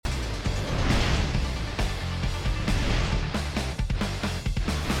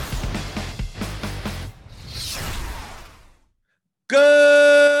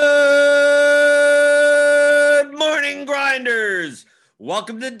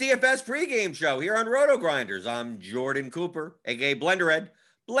Welcome to the DFS pregame show here on Roto Grinders. I'm Jordan Cooper, aka Blenderhead,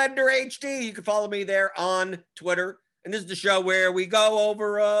 Blender HD. You can follow me there on Twitter. And this is the show where we go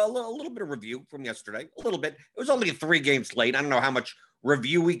over a little bit of review from yesterday. A little bit. It was only a 3-game slate. I don't know how much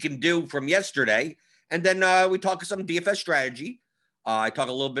review we can do from yesterday. And then we talk some DFS strategy. I talk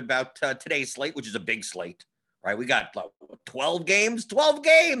a little bit about today's slate, which is a big slate, right? We got 12 games. 12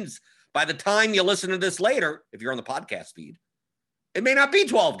 games. By the time you listen to this later, if you're on the podcast feed, it may not be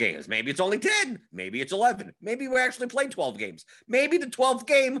 12 games. Maybe it's only 10. Maybe it's 11. Maybe we actually played 12 games. Maybe the 12th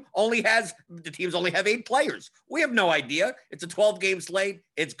game the teams only have 8 players. We have no idea. It's a 12-game slate.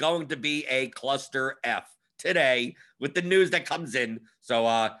 It's going to be a cluster F today with the news that comes in. So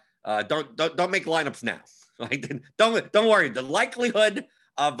don't make lineups now. Like, don't worry. The likelihood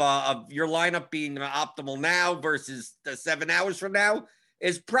of your lineup being optimal now versus 7 hours from now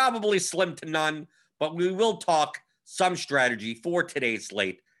is probably slim to none. But we will talk some strategy for today's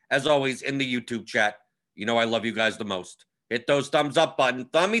slate. As always, in the YouTube chat, you know I love you guys the most. Hit those thumbs up button.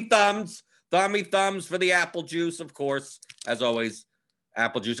 Thummy thumbs for the apple juice, of course. As always,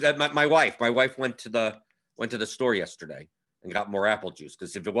 apple juice. My wife went to the store yesterday and got more apple juice,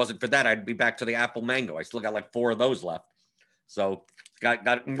 because if it wasn't for that, I'd be back to the apple mango. I still got like 4 of those left. So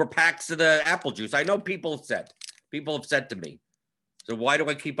got more packs of the apple juice. I know people have said to me, so why do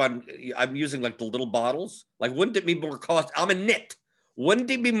I keep on? I'm using like the little bottles. Like, wouldn't it be more cost? I'm a nit.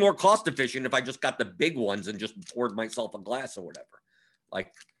 Wouldn't it be more cost efficient if I just got the big ones and just poured myself a glass or whatever?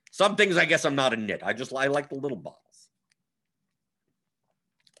 Like, some things, I guess I'm not a nit. I like the little bottles.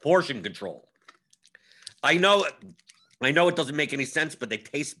 Portion control. I know it doesn't make any sense, but they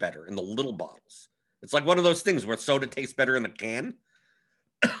taste better in the little bottles. It's like one of those things where soda tastes better in the can.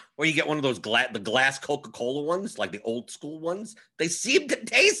 Or you get one of those the glass Coca-Cola ones, like the old school ones. They seem to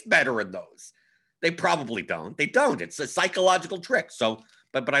taste better in those. They probably don't. They don't. It's a psychological trick. So,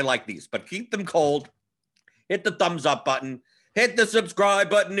 but I like these. But keep them cold. Hit the thumbs up button. Hit the subscribe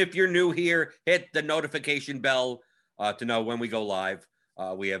button if you're new here. Hit the notification bell to know when we go live.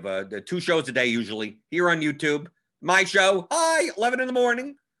 We have 2 shows a day usually here on YouTube. My show, 11 in the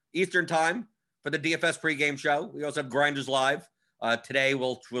morning, Eastern time for the DFS pregame show. We also have Grinders Live. Today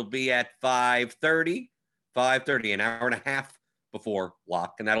we'll be at 5:30, an hour and a half before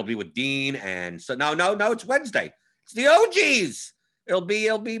lock, and that'll be with Dean. And so no, it's Wednesday. It's the OGs. It'll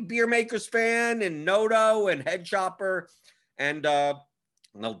be Beer Makers Fan and Noto and Head Chopper, and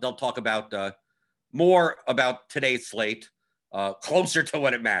they'll talk about more about today's slate, closer to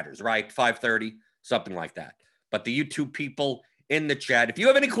when it matters, right? 5:30, something like that. But the YouTube people in the chat, if you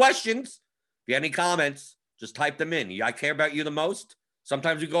have any questions, if you have any comments, just type them in. I care about you the most.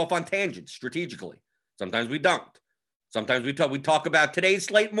 Sometimes we go off on tangents strategically. Sometimes we don't. Sometimes we talk about today's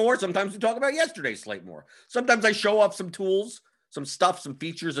slate more. Sometimes we talk about yesterday's slate more. Sometimes I show off some tools, some stuff, some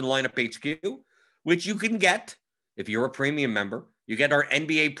features in Lineup HQ, which you can get if you're a premium member. You get our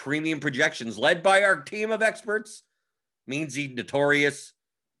NBA premium projections led by our team of experts, Meansy, Notorious,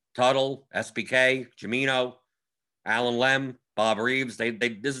 Tuttle, SPK, Jamino, Alan Lem, Bob Reeves.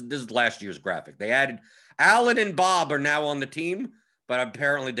 This is last year's graphic. They added Alan and Bob are now on the team, but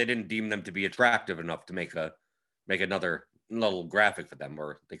apparently they didn't deem them to be attractive enough to make another little graphic for them,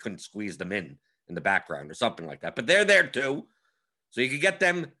 or they couldn't squeeze them in the background or something like that. But they're there too, so you can get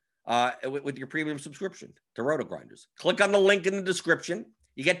them with your premium subscription to Roto Grinders. Click on the link in the description.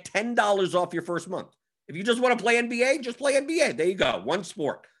 You get $10 off your first month. If you just want to play NBA, just play NBA. There you go, one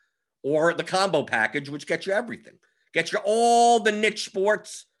sport. Or the combo package, which gets you everything. Gets you all the niche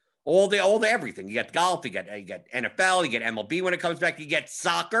sports. All the everything. You get golf, you get NFL, you get MLB when it comes back, you get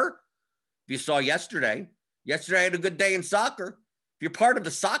soccer. If you saw yesterday I had a good day in soccer. If you're part of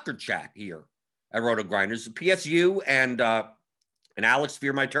the soccer chat here at Roto Grinders, PSU and Alex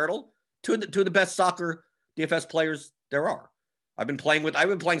Fear My Turtle, two of the best soccer DFS players there are. I've been playing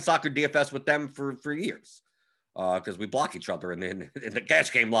soccer DFS with them for years, because we block each other in the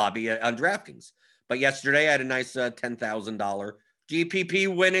cash game lobby on DraftKings. But yesterday I had a nice $10,000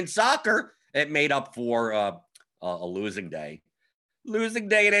 GPP win in soccer. It made up for a losing day. Losing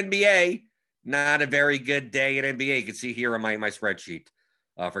day in NBA. Not a very good day in NBA. You can see here on my spreadsheet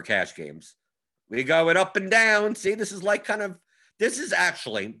for cash games. We going up and down. See, this is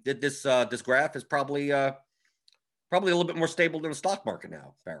actually this graph is probably a little bit more stable than the stock market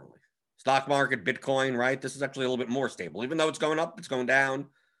now, apparently. Stock market, Bitcoin, right? This is actually a little bit more stable. Even though it's going up, it's going down.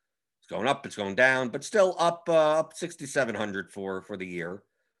 Going up, it's going down, but still up 6,700 for the year,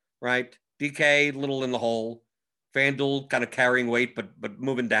 right? DK little in the hole. FanDuel kind of carrying weight, but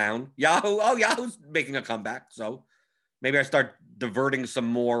moving down. Yahoo's making a comeback, so maybe I start diverting some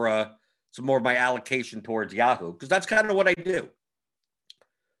more of my allocation towards Yahoo, because that's kind of what I do.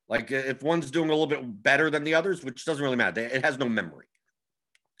 Like if one's doing a little bit better than the others, which doesn't really matter. It has no memory,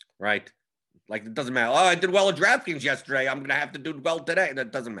 right? Like it doesn't matter. Oh, I did well at DraftKings yesterday. I'm going to have to do well today.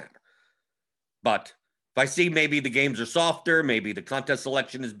 That doesn't matter. But if I see maybe the games are softer, maybe the contest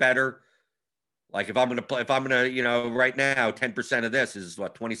selection is better. Like if I'm going to play, if I'm going to, you know, right now, 10% of this is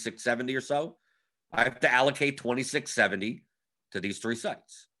what, 2670 or so. I have to allocate 2670 to these three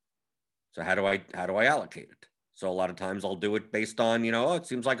sites. So how do I allocate it? So a lot of times I'll do it based on, you know, oh, it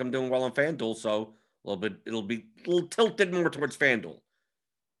seems like I'm doing well on FanDuel, so it'll be a little tilted more towards FanDuel.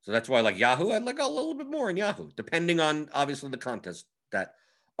 So that's why, like Yahoo, I'd like a little bit more in Yahoo, depending on obviously the contests that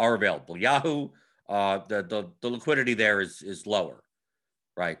are available. Yahoo, the liquidity there is lower,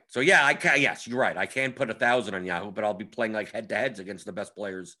 right? So yeah, I can. Yes, you're right. I can put 1,000 on Yahoo, but I'll be playing like head to heads against the best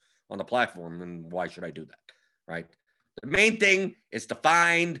players on the platform. And why should I do that, right? The main thing is to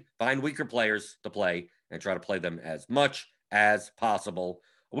find weaker players to play and try to play them as much as possible.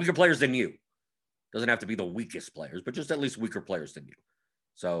 Weaker players than you. Doesn't have to be the weakest players, but just at least weaker players than you.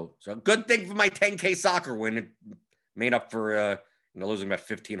 So a good thing for my 10K soccer win. It made up for losing about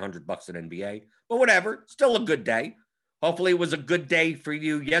 $1,500 at NBA. But whatever, still a good day. Hopefully it was a good day for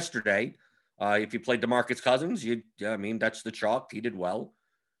you yesterday. If you played DeMarcus Cousins, that's the chalk. He did well.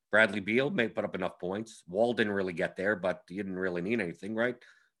 Bradley Beal may put up enough points. Wall didn't really get there, but he didn't really need anything, right?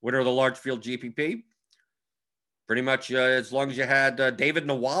 Winner of the large field GPP. Pretty much as long as you had David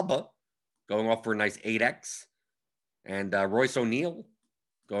Nwaba going off for a nice 8X and Royce O'Neal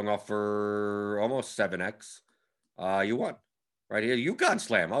going off for almost 7X, you won. Right here, UConn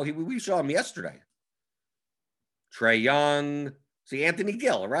Slam. Oh, we saw him yesterday. Trae Young. See, Anthony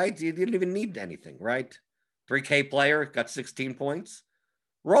Gill, right? You didn't even need anything, right? 3K player, got 16 points.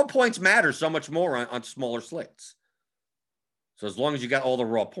 Raw points matter so much more on smaller slates. So as long as you got all the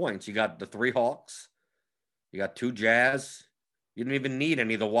raw points, you got the 3 Hawks, you got 2 Jazz. You didn't even need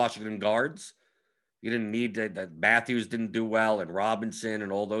any of the Washington guards. You didn't need that. Matthews didn't do well, and Robinson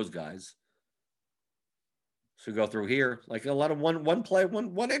and all those guys. So go through here, like a lot of one play,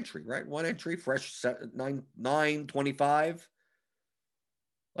 one entry, right? One entry, fresh 925.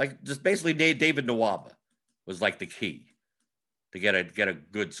 Like just basically David Nwaba was like the key to get a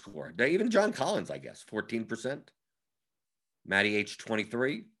good score. Even John Collins, I guess, 14%. Matty H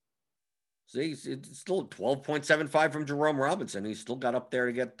 23. See, it's still 12.75 from Jerome Robinson. He still got up there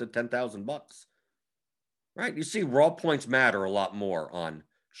to get the $10,000. Right? You see, raw points matter a lot more on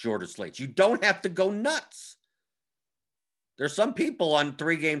shorter slates. You don't have to go nuts. There's some people on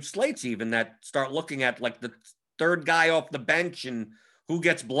 3-game slates even that start looking at like the third guy off the bench and who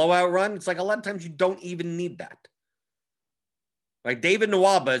gets blowout run. It's like a lot of times you don't even need that. Like David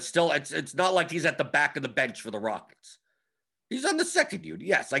Nwaba is still, it's not like he's at the back of the bench for the Rockets. He's on the second unit.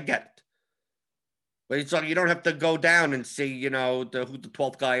 Yes, I get it. But it's like you don't have to go down and see, who's the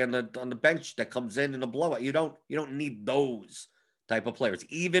 12th guy on the bench that comes in a blowout. You don't need those type of players,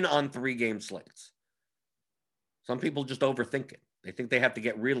 even on 3-game slates. Some people just overthink it. They think they have to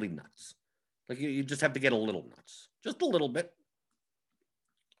get really nuts. Like you just have to get a little nuts. Just a little bit.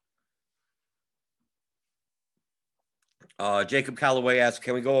 Jacob Calloway asked,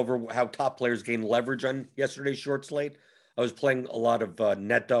 can we go over how top players gained leverage on yesterday's short slate? I was playing a lot of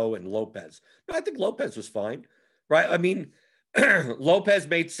Neto and Lopez. No, I think Lopez was fine, right? I mean, Lopez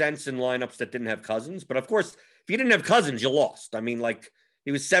made sense in lineups that didn't have Cousins. But of course, if you didn't have Cousins, you lost. I mean, like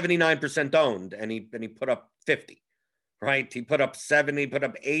he was 79% owned and he put up 50, right? He put up 7, he put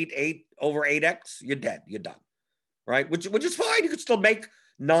up 8 over 8X. You're dead. You're done, right? Which is fine. You could still make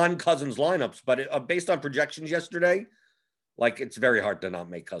non-Cousins lineups. But based on projections yesterday, like it's very hard to not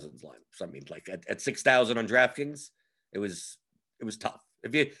make Cousins lineups. I mean, like at 6,000 on DraftKings, it was tough.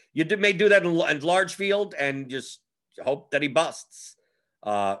 If you may do that in large field and just hope that he busts.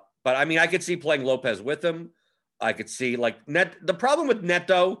 But I mean, I could see playing Lopez with him. I could see like the problem with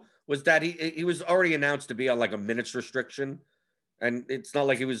Neto was that he was already announced to be on like a minutes restriction, and it's not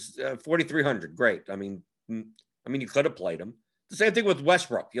like he was 4,300. Great. I mean, you could have played him. The same thing with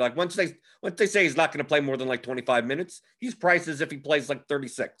Westbrook. You like once they say he's not going to play more than like 25 minutes, he's priced as if he plays like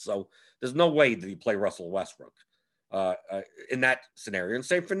 36. So there's no way that you play Russell Westbrook in that scenario. And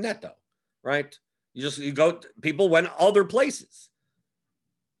same for Neto, right? People went other places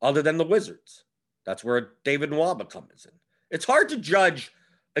other than the Wizards. That's where David Nwaba comes in. It's hard to judge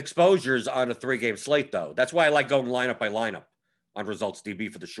exposures on a 3-game slate, though. That's why I like going lineup by lineup on Results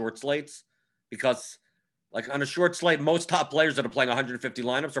DB for the short slates, because like on a short slate, most top players that are playing 150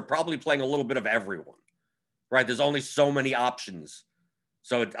 lineups are probably playing a little bit of everyone, right? There's only so many options.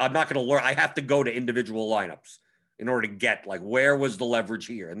 So I'm not going to learn. I have to go to individual lineups in order to get like, where was the leverage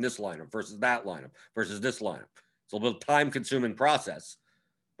here in this lineup versus that lineup versus this lineup. It's a little time consuming process,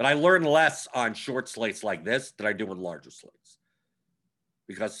 But I learn less on short slates like this than I do with larger slates.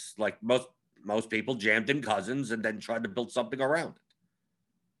 Because like most people jammed in Cousins and then tried to build something around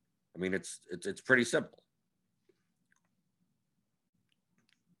it. I mean, it's pretty simple.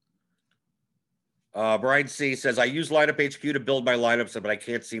 Brian C says, I use lineup HQ to build my lineups, but I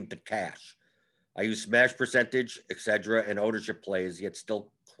can't seem to cash. I use smash percentage, etc., and ownership plays, yet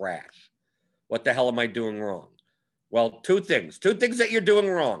still crash. What the hell am I doing wrong? Well, two things that you're doing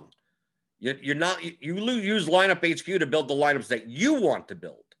wrong. You use lineup HQ to build the lineups that you want to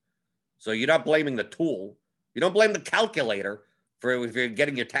build. So you're not blaming the tool. You don't blame the calculator for if you're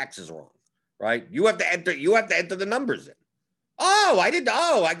getting your taxes wrong, right? You have to enter the numbers in.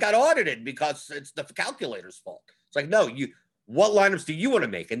 I got audited because it's the calculator's fault. It's like, no, what lineups do you want to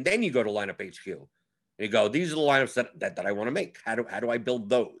make? And then you go to lineup HQ. And you go, these are the lineups that I want to make. How do I build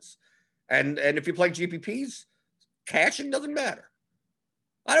those? And if you play GPPs, caching doesn't matter.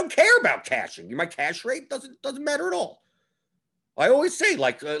 I don't care about caching. My cash rate doesn't matter at all. I always say,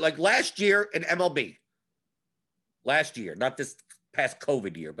 like last year in MLB, last year, not this past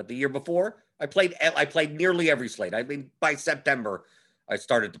COVID year, but the year before, I played nearly every slate. I mean, by September, I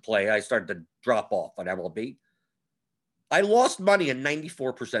started to drop off on MLB. I lost money in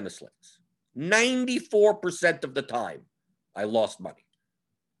 94% of slates. 94% of the time, I lost money.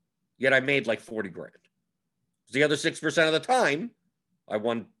 Yet I made like 40 grand. The other 6% of the time, I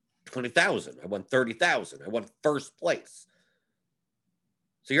won 20,000. I won 30,000. I won first place.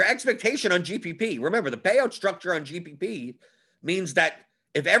 So your expectation on GPP, remember the payout structure on GPP means that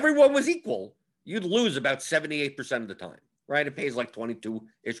if everyone was equal, you'd lose about 78% of the time, right? It pays like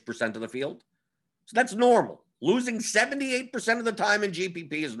 22-ish% of the field. So that's normal. Losing 78% of the time in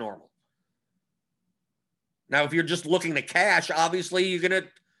GPP is normal. Now, if you're just looking to cash, obviously you're going to,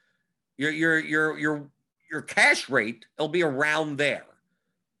 your cash rate, it'll be around there.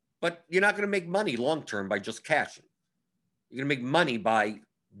 But you're not going to make money long-term by just cashing. You're going to make money by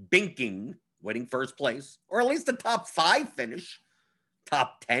binking, winning first place, or at least the top 5 finish,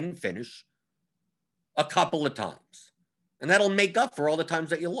 top 10 finish a couple of times. And that'll make up for all the times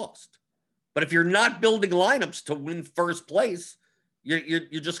that you lost. But if you're not building lineups to win first place,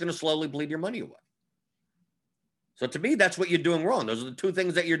 you're just going to slowly bleed your money away. So to me, that's what you're doing wrong. Those are the two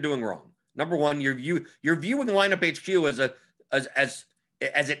things that you're doing wrong. Number one, you're viewing lineup HQ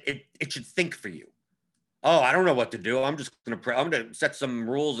as it should think for you. Oh, I don't know what to do. I'm just going to set some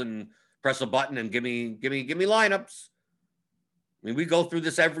rules and press a button and give me lineups. I mean, we go through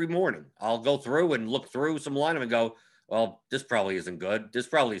this every morning. I'll go through and look through some lineup and go, well, this probably isn't good. This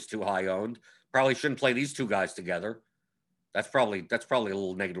probably is too high owned. Probably shouldn't play these two guys together. That's probably a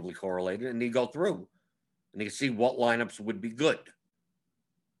little negatively correlated. And you go through and you can see what lineups would be good.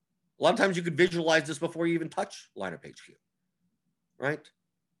 A lot of times you could visualize this before you even touch lineup HQ, right?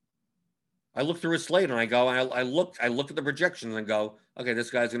 I look through a slate and I go, I look at the projections and go, okay, this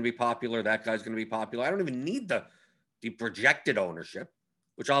guy's going to be popular. That guy's going to be popular. I don't even need the projected ownership,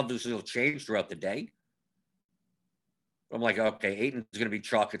 which obviously will change throughout the day. I'm like, okay, Aiton's going to be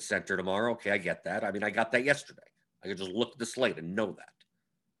chalk at center tomorrow. Okay, I get that. I mean, I got that yesterday. I could just look at the slate and know that.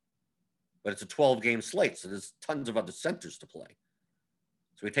 But it's a 12-game slate, so there's tons of other centers to play.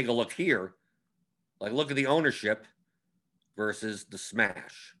 So we take a look here. Like, look at the ownership versus the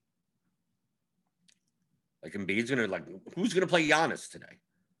smash. Like, Embiid's going to, who's going to play Giannis today?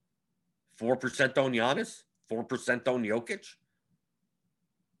 4% own Giannis? 4% own Jokic?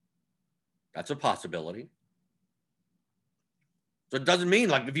 That's a possibility. So it doesn't mean,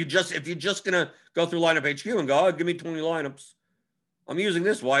 if you're just going to go through lineup HQ and go, oh, give me 20 lineups. I'm using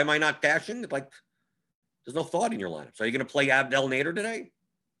this. Why am I not cashing? There's no thought in your lineups. Are you going to play Abdel Nader today?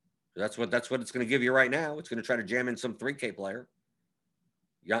 That's what it's going to give you right now. It's going to try to jam in some 3K player.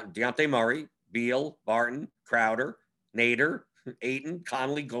 Deontay Murray, Beal, Barton, Crowder, Nader, Ayton,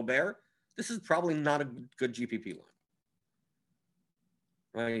 Conley, Gobert. This is probably not a good GPP line.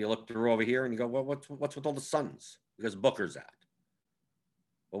 Right? You look through over here and you go, well, what's with all the Suns? Because Booker's out.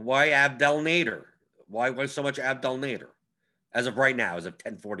 But why Abdel Nader? Why so much Abdel Nader? As of right now, as of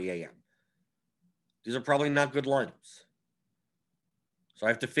 10:40 a.m. These are probably not good lineups. So I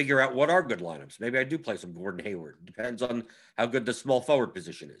have to figure out what are good lineups. Maybe I do play some Gordon Hayward. It depends on how good the small forward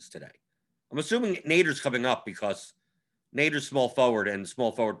position is today. I'm assuming Nader's coming up because Nader's small forward and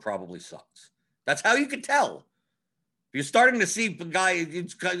small forward probably sucks. That's how you can tell. If you're starting to see the guy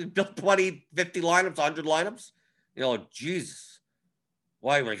built 20, 50 lineups, 100 lineups, Jesus.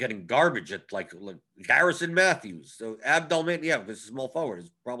 Why am I getting garbage at like Garrison Matthews? So Abdel Nader, yeah, because small forward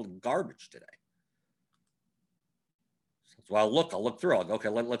is probably garbage today. So I'll look through. I'll go, okay,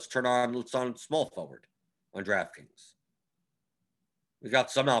 let's on small forward on DraftKings. We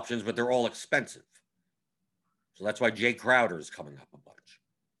got some options, but they're all expensive. So that's why Jay Crowder is coming up a bunch.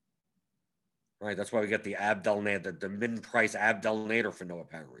 Right? That's why we get the Abdel Nader, the mid-price Abdel Nader for no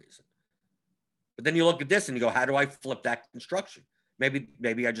apparent reason. But then you look at this and you go, how do I flip that construction? Maybe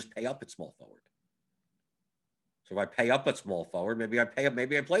I just pay up at small forward. So if I pay up at small forward, maybe I play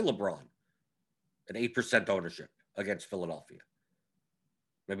LeBron at 8% ownership against Philadelphia.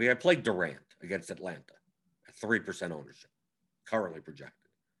 Maybe I play Durant against Atlanta at 3% ownership, currently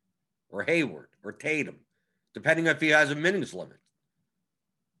projected. Or Hayward or Tatum, depending if he has a minutes limit.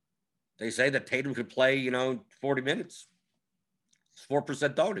 They say that Tatum could play, 40 minutes. It's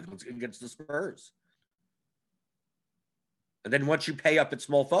 4% ownership against the Spurs. And then once you pay up at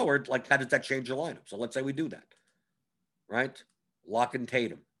small forward, like, how does that change your lineup? So let's say we do that, right? Lock in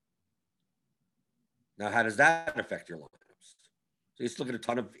Tatum. Now, how does that affect your lineups? So you still get a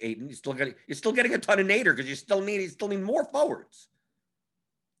ton of Ayton. You're still getting a ton of Nader because you still need more forwards.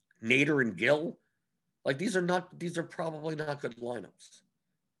 Nader and Gill, like, these are probably not good lineups.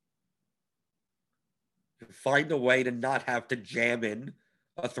 Find a way to not have to jam in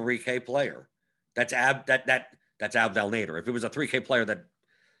a 3K player. That's Abdel Nader. If it was a 3K player that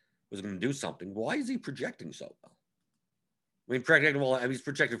was going to do something, why is he projecting so well? I mean, he's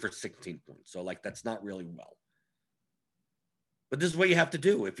projected for 16 points, so, like, that's not really well. But this is what you have to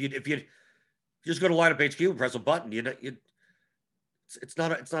do. If you just go to lineup HQ and press a button, it's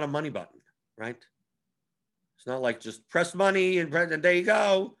not a money button, right? It's not like just press money and there you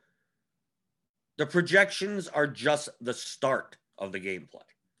go. The projections are just the start of the gameplay.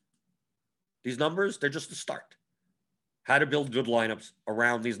 These numbers, they're just the start. How to build good lineups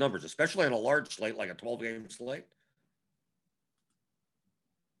around these numbers, especially on a large slate like a 12-game slate.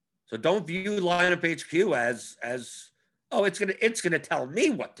 So don't view lineup HQ as oh, it's gonna tell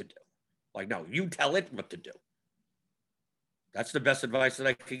me what to do. Like, no, you tell it what to do. That's the best advice that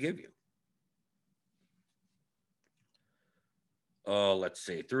I could give you. Let's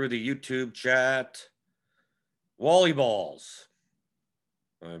see. Through the YouTube chat. Wally Balls.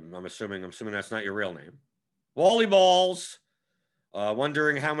 I'm assuming that's not your real name. Wally Balls.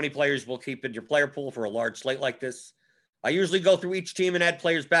 Wondering how many players will keep in your player pool for a large slate like this. I usually go through each team and add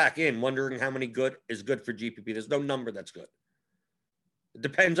players back in, wondering how many is good for GPP. There's no number that's good. It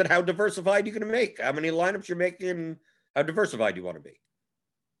depends on how diversified you're going to make, how many lineups you're making, and how diversified you want to be.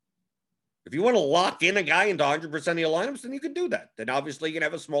 If you want to lock in a guy into 100% of your lineups, then you can do that. Then obviously you can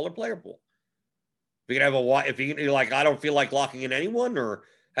have a smaller player pool. If you're like, I don't feel like locking in anyone or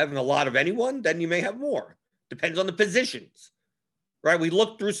having a lot of anyone, then you may have more. Depends on the positions, right? We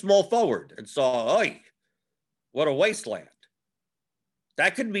looked through small forward and saw, oh, what a wasteland.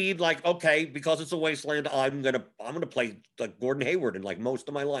 That could mean, like, okay, because it's a wasteland, I'm gonna play like Gordon Hayward in like most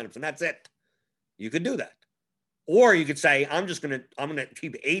of my lineups, and that's it. You could do that. Or you could say, I'm gonna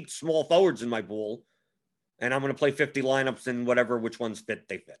keep 8 small forwards in my pool, and I'm gonna play 50 lineups and which ones fit,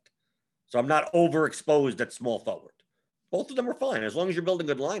 they fit. So I'm not overexposed at small forward. Both of them are fine. As long as you're building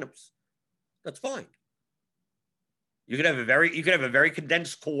good lineups, that's fine. You could have a very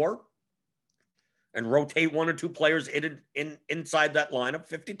condensed core and rotate 1 or 2 players inside that lineup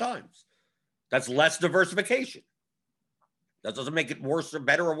 50 times. That's less diversification. That doesn't make it worse or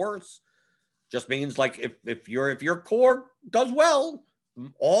better or worse. Just means, like, if your core does well,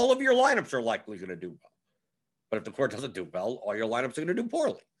 all of your lineups are likely going to do well. But if the core doesn't do well, all your lineups are going to do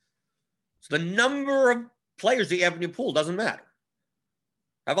poorly. So the number of players that you have in your pool doesn't matter.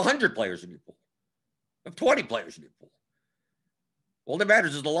 Have 100 players in your pool. Have 20 players in your pool. All that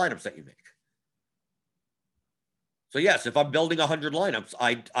matters is the lineups that you make. So yes, if I'm building 100 lineups,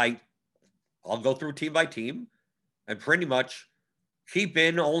 I'll go through team by team and pretty much keep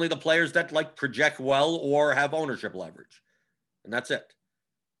in only the players that, like, project well or have ownership leverage. And that's it.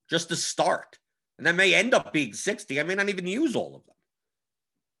 Just to start. And that may end up being 60. I may not even use all of them.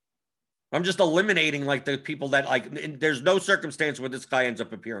 I'm just eliminating, like, the people that, like, there's no circumstance where this guy ends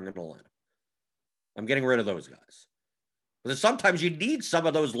up appearing in the lineup. I'm getting rid of those guys. Because sometimes you need some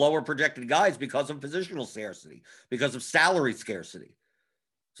of those lower projected guys because of positional scarcity, because of salary scarcity.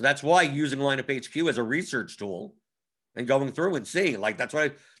 So that's why using lineup HQ as a research tool and going through and seeing, like, that's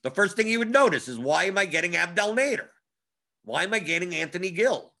why the first thing you would notice is, why am I getting Abdel Nader? Why am I getting Anthony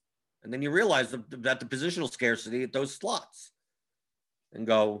Gill? And then you realize that the positional scarcity at those slots and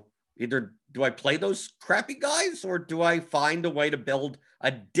go, either do I play those crappy guys or do I find a way to build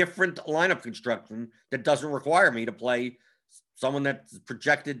a different lineup construction that doesn't require me to play someone that's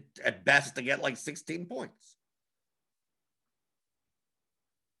projected at best to get like 16 points?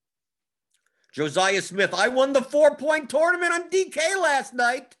 Josiah Smith, I won the 4-point tournament on DK last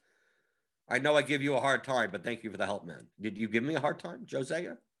night. I know I give you a hard time, but thank you for the help, man. Did you give me a hard time,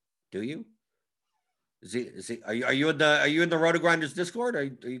 Josiah? Do you? Are you in the Roto Grinders Discord? Are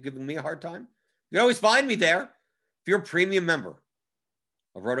you giving me a hard time? You can always find me there. If you're a premium member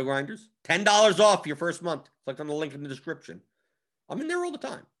of Roto Grinders, $10 off your first month. Click on the link in the description. I'm in there all the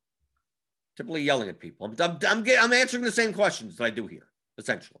time, typically yelling at people. I'm answering the same questions that I do here,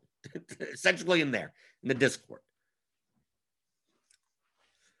 essentially in there in the Discord.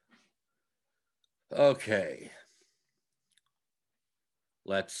 Okay.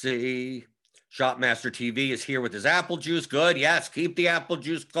 Let's see. Shopmaster TV is here with his apple juice. Good. Yes, keep the apple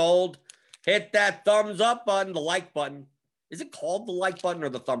juice cold. Hit that thumbs up button, the like button. Is it called the like button or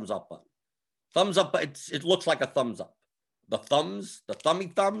the thumbs up button? Thumbs up, it looks like a thumbs up. The thumbs, the thummy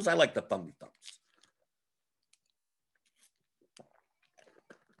thumbs. I like the thummy thumbs.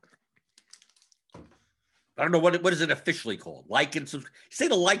 I don't know what is it officially called. Like and subscribe. Say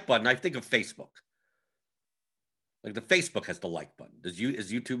the like button. I think of Facebook. Like the Facebook has the like button. Is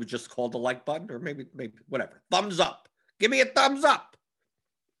YouTube just called the like button, or maybe whatever? Thumbs up. Give me a thumbs up.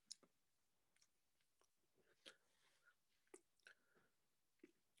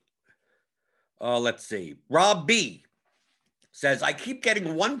 Let's see. Rob B says, I keep getting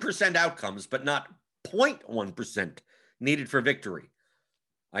 1% outcomes, but not 0.1% needed for victory.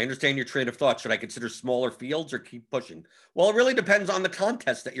 I understand your train of thought. Should I consider smaller fields or keep pushing? Well, it really depends on the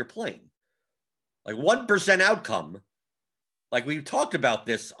contest that you're playing. Like 1% outcome, like we talked about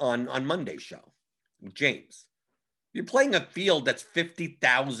this on Monday's show with James. You're playing a field that's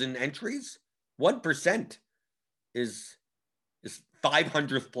 50,000 entries. 1% is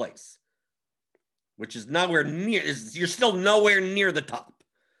 500th place, which is nowhere near. You're still nowhere near the top.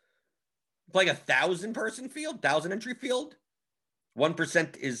 Playing a 1,000-person field, 1,000 entry field,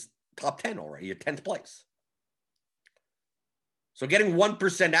 1% is top 10 already. You're 10th place. So getting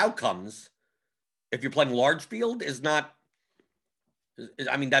 1% outcomes, if you're playing large field, is not.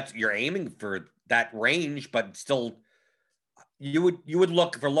 I mean, you're aiming for that range, but still, you would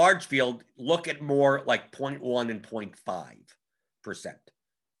look for large field. Look at more like 0.1 and 0.5%.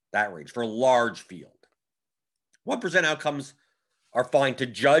 That range for large field. 1% outcomes are fine to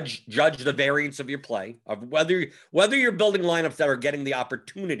judge the variance of your play, of whether you're building lineups that are getting the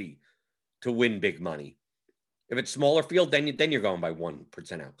opportunity to win big money. If it's smaller field, then you're going by 1%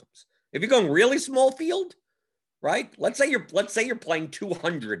 outcomes. If you're going really small field, right? Let's say you're playing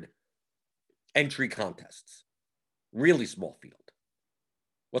 200 entry contests, really small field.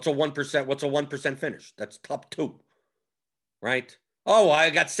 What's a 1%? What's a 1% finish? That's top 2, right? Oh, I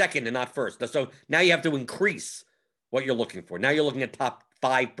got second and not first. So now you have to increase what you're looking for. Now you're looking at top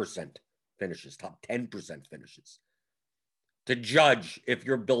 5% finishes, top 10% finishes to judge if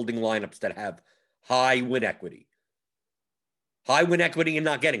you're building lineups that have high win equity. High win equity and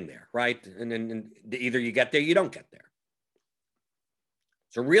not getting there, right? And then either you get there, you don't get there.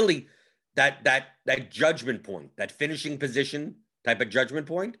 So really, that judgment point, that finishing position type of judgment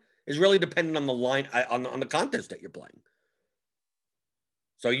point, is really dependent on the line on the contest that you're playing.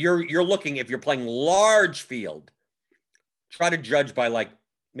 So you're looking, if you're playing large field, try to judge by like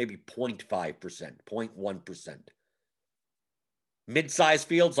maybe 0.5%, 0.1%. Mid-size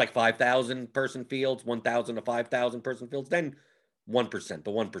fields like 5,000 person fields, 1,000 to 5,000 person fields, then 1%.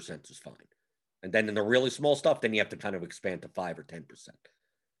 The 1% is fine. And then in the really small stuff, then you have to kind of expand to 5 or 10%. Because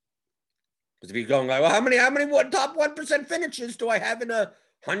if you're going like, well, how many top 1% finishes do I have in a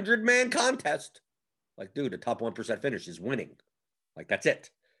 100-man contest? Like, dude, a top 1% finish is winning. Like, that's it.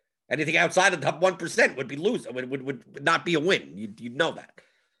 Anything outside of the top 1% would be losing. Would not be a win. You'd know that.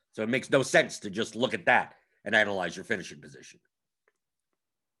 So it makes no sense to just look at that and analyze your finishing position.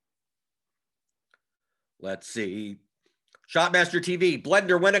 Let's see. Shotmaster TV,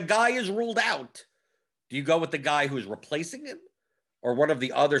 Blender, when a guy is ruled out, do you go with the guy who's replacing him or one of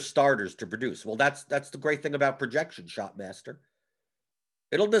the other starters to produce? Well, that's the great thing about projection, Shotmaster.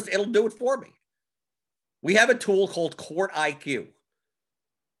 It'll do it for me. We have a tool called Court IQ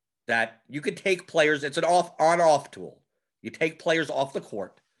that you can take players. It's an on-off tool. You take players off the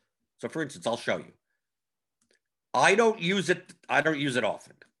court. So, for instance, I'll show you. I don't use it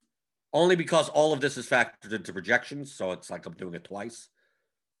often, only because all of this is factored into projections. So it's like I'm doing it twice.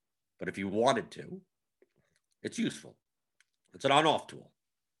 But if you wanted to, it's useful. It's an on-off tool.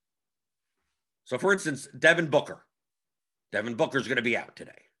 So, for instance, Devin Booker. Devin Booker's going to be out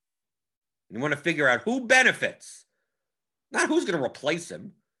today. And you want to figure out who benefits, not who's going to replace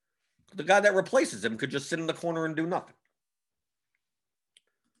him. The guy that replaces him could just sit in the corner and do nothing.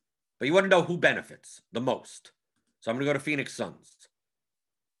 But you want to know who benefits the most. So I'm going to go to Phoenix Suns.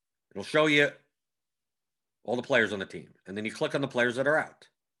 It'll show you all the players on the team. And then you click on the players that are out.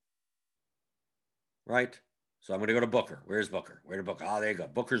 right? So I'm going to go to Booker. Where's Booker? Where did Booker? Oh, there you go.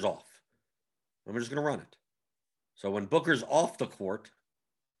 Booker's off. I'm just going to run it. So when Booker's off the court,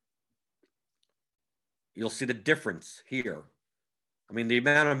 you'll see the difference here. I mean, the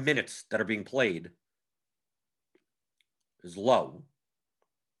amount of minutes that are being played is low.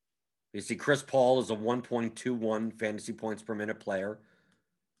 You see Chris Paul is a 1.21 fantasy points per minute player.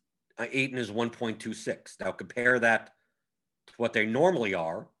 Ayton is 1.26. Now compare that to what they normally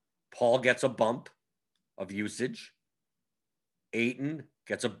are. Paul gets a bump of usage. Ayton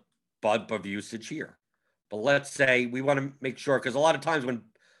gets a bump of usage here. But let's say we want to make sure, because a lot of times when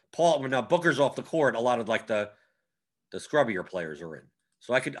Booker's off the court, a lot of like the scrubbier players are in.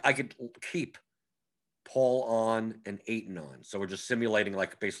 So I could keep Paul on and Ayton on. So we're just simulating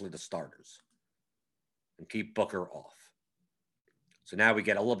like basically the starters and keep Booker off. So now we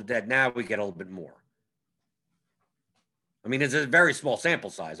get a little bit dead. Now we get a little bit more. I mean, it's a very small sample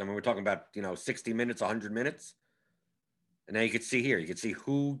size. I mean, we're talking about, 60 minutes, 100 minutes. And now you can see here, you can see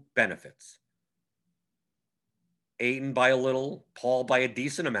who benefits. Ayton by a little, Paul by a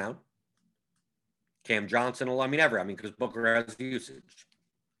decent amount. Cam Johnson, because Booker has usage.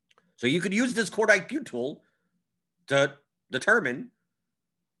 So you could use this court IQ tool to determine,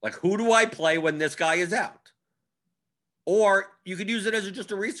 like, who do I play when this guy is out? Or you could use it as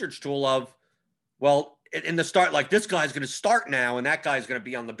just a research tool of, well, in the start, like, this guy's going to start now and that guy's going to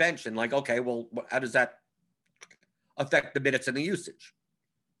be on the bench. And like, okay, well, how does that affect the minutes and the usage?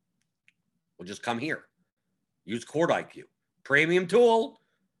 We'll just come here. Use court IQ. Premium tool,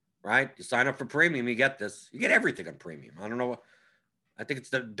 right? You sign up for premium, you get this. You get everything on premium. I don't know. I think it's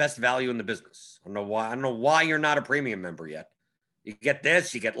the best value in the business. I don't know why you're not a premium member yet. You get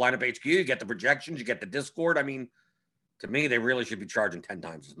this, you get lineup HQ, you get the projections, you get the Discord. I mean, to me, they really should be charging 10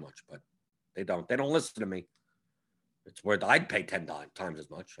 times as much, but they don't. They don't listen to me. It's where I'd pay 10 times as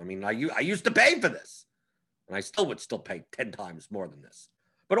much. I mean, I used to pay for this, and I would still pay 10 times more than this.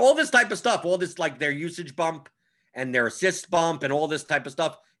 But all this type of stuff, all this like their usage bump and their assist bump and all this type of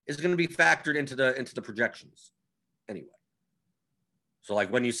stuff is going to be factored into the projections anyway. So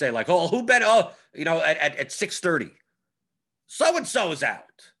like when you say like, oh, who bet? Oh, at 6:30, so and so is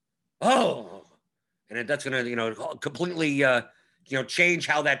out. Oh, and that's going to completely change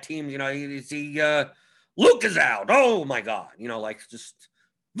how that team. You see Luke is out. Oh my God, like just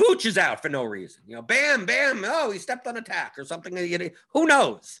Vooch is out for no reason. Bam, bam. Oh, he stepped on attack or something. Who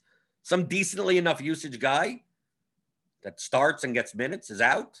knows? Some decently enough usage guy that starts and gets minutes is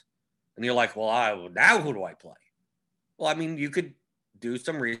out. And you're like, well, now who do I play? Well, I mean, you could do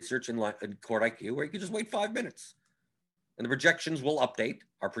some research in Court IQ where you could just wait 5 minutes. And the projections will update.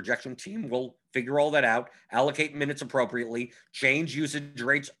 Our projection team will figure all that out, allocate minutes appropriately, change usage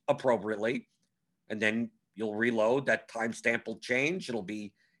rates appropriately, and then you'll reload. That timestamp will change. It'll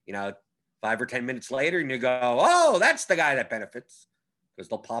be 5 or 10 minutes later, and you go, oh, that's the guy that benefits, because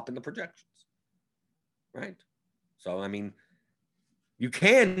they'll pop in the projections, right? So, I mean, you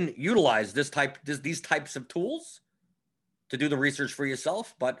can utilize these types of tools to do the research for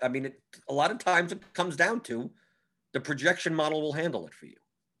yourself, but I mean, a lot of times it comes down to the projection model will handle it for you.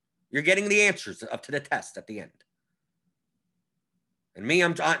 You're getting the answers up to the test at the end. And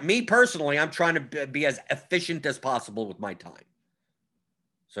me personally, I'm trying to be as efficient as possible with my time.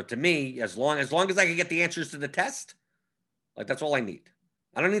 So to me, as long as I can get the answers to the test, like that's all I need.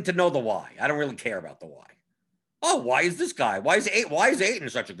 I don't need to know the why. I don't really care about the why. Oh, why is this guy? Why is Ayton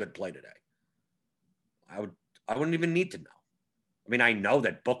such a good play today? I wouldn't even need to know. I mean, I know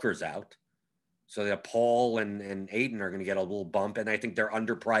that Booker's out, so that Paul and Ayton are going to get a little bump, and I think they're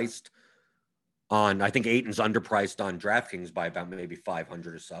underpriced. I think Ayton's underpriced on DraftKings by about maybe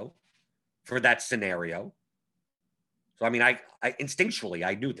 500 or so for that scenario. So, I mean, I instinctually,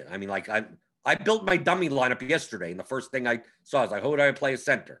 I knew that. I mean, like, I built my dummy lineup yesterday, and the first thing I saw was like, who would I play as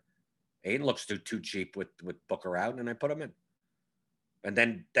center? Ayton looks too cheap with Booker out, and I put him in. And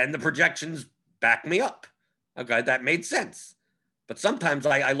then the projections back me up. Okay, that made sense. But sometimes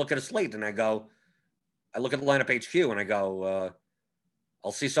I look at a slate, and I look at the lineup HQ, and I go,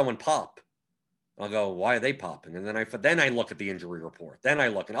 I'll see someone pop. I'll go, why are they popping? And then I look at the injury report. Then I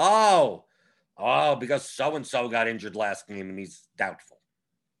look at, because so-and-so got injured last game and he's doubtful.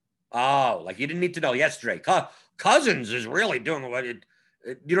 Oh, like you didn't need to know yesterday. Cousins is really doing what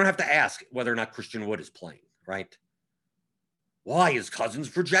you don't have to ask whether or not Christian Wood is playing, right? Why is Cousins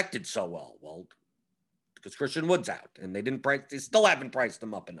projected so well? Well, because Christian Wood's out and they still haven't priced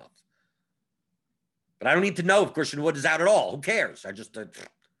him up enough. But I don't need to know if Christian Wood is out at all. Who cares? I just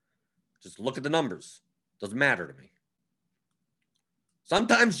look at the numbers. Doesn't matter to me.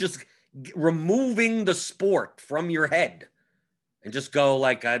 Sometimes just removing the sport from your head and just go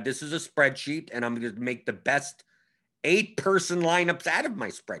like, this is a spreadsheet, and I'm going to make the best 8-person lineups out of my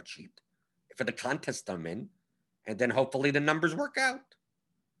spreadsheet for the contest I'm in, and then hopefully the numbers work out.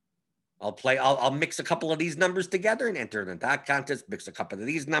 I'll mix a couple of these numbers together and enter in that contest, mix a couple of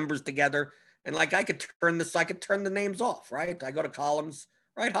these numbers together, and like I could turn the names off, right? I go to columns,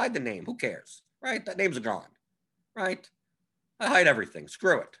 right? Hide the name. Who cares, right? The names are gone, right? I hide everything.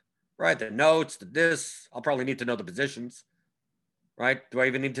 Screw it, right? The notes, the this. I'll probably need to know the positions, right? Do I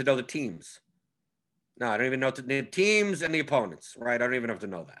even need to know the teams? No, I don't even know the teams and the opponents, right? I don't even have to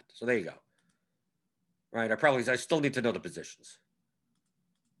know that. So there you go, right? I still need to know the positions,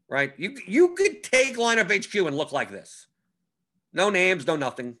 right? You could take lineup HQ and look like this. No names, no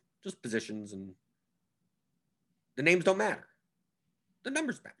nothing, just positions, and the names don't matter. The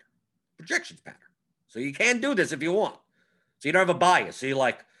numbers matter. Projections matter. So you can do this if you want. So you don't have a bias. So you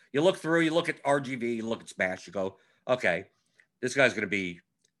look through, you look at RGV, you look at Smash, you go, okay, this guy's going to be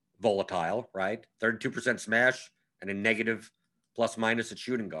volatile, right? 32% Smash and a negative plus minus at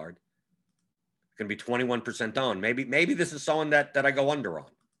shooting guard. Going to be 21% owned. Maybe this is someone that I go under on,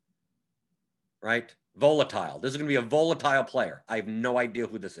 right? Volatile. This is going to be a volatile player. I have no idea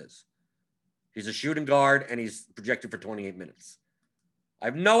who this is. He's a shooting guard, and he's projected for 28 minutes. I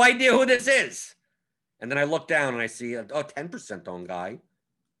have no idea who this is. And then I look down, and I see, 10% owned guy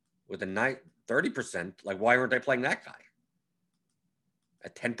with a 30%. Like, why aren't I playing that guy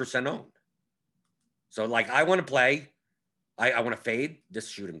at 10% owned? So, like, I want to play. I want to fade this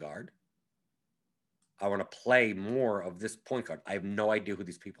shooting guard. I want to play more of this point guard. I have no idea who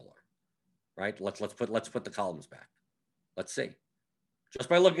these people are. Right? Let's put the columns back. Let's see. Just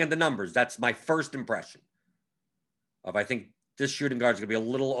by looking at the numbers, that's my first impression of, I think this shooting guard is going to be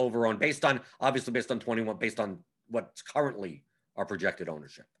a little overowned based on 21, based on what's currently our projected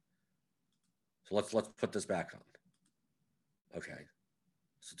ownership. So let's put this back on. Okay.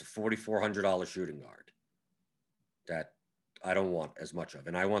 So it's a $4,400 shooting guard that I don't want as much of.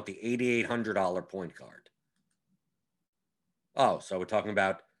 And I want the $8,800 point guard. Oh, so we're talking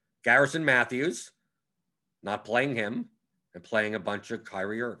about Garrison Matthews, not playing him, and playing a bunch of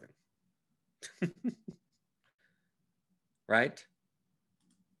Kyrie Irving. Right?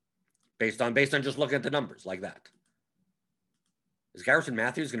 Based on just looking at the numbers like that. Is Garrison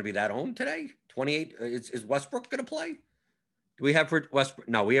Matthews going to be that owned today? 28. Is Westbrook going to play? Do we have Westbrook?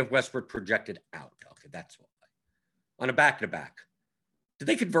 No, we have Westbrook projected out. Okay, that's why. On a back-to-back. Did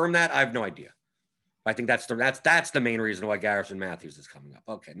they confirm that? I have no idea. I think that's the main reason why Garrison Matthews is coming up.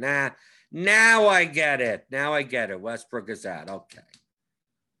 Okay, now I get it. Now I get it. Westbrook is out. Okay.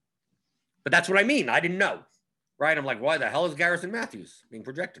 But that's what I mean. I didn't know. Right? I'm like, why the hell is Garrison Matthews being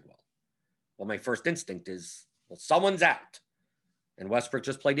projected well? Well, my first instinct is, well, someone's out. And Westbrook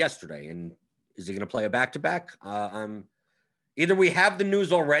just played yesterday. And is he going to play a back-to-back? Either we have the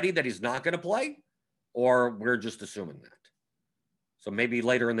news already that he's not going to play, or we're just assuming that. So maybe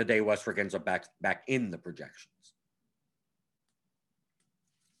later in the day, Westbrook ends up back in the projections.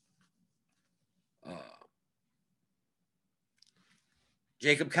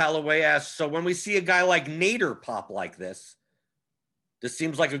 Jacob Calloway asks, so when we see a guy like Nader pop like this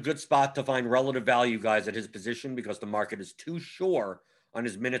seems like a good spot to find relative value guys at his position because the market is too sure on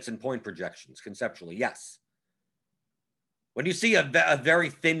his minutes and point projections, conceptually. Yes. When you see a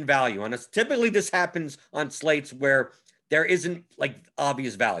very thin value on us, typically this happens on slates where there isn't like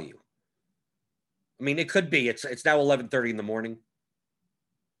obvious value. I mean, it could be. It's now 11:30 in the morning.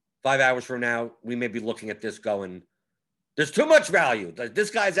 5 hours from now, we may be looking at this going, there's too much value. This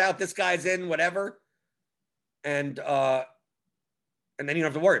guy's out, this guy's in, whatever. And then you don't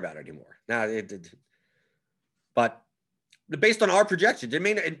have to worry about it anymore. Now, but based on our projections,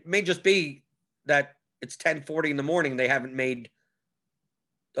 it may just be that it's 10:40 in the morning. They haven't made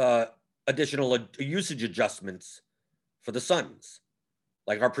additional usage adjustments for the Suns,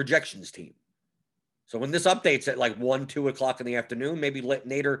 like our projections team. So when this updates at like 1, 2 o'clock in the afternoon, maybe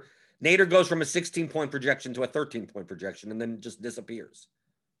Nader goes from a 16-point projection to a 13-point projection and then just disappears,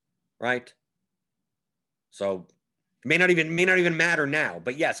 right? So it may not even matter now.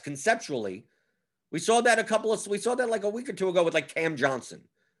 But yes, conceptually, we saw that like a week or two ago with like Cam Johnson.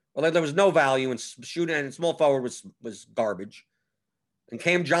 Well, there was no value in shooting, and small forward was garbage. And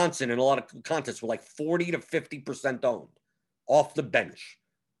Cam Johnson in a lot of contests were like 40 to 50% owned off the bench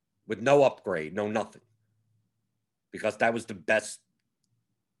with no upgrade, no nothing. Because that was the best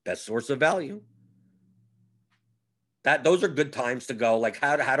source of value. Those are good times to go, like,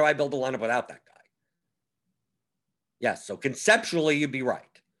 how do I build a lineup without that guy? Yes, so conceptually, you'd be right.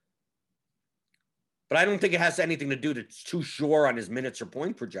 But I don't think it has anything to do that's too sure on his minutes or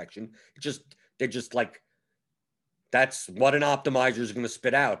point projection. They're just like That's what an optimizer is going to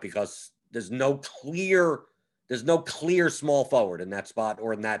spit out, because there's no clear small forward in that spot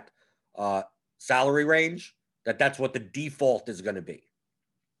or in that salary range that's what the default is going to be.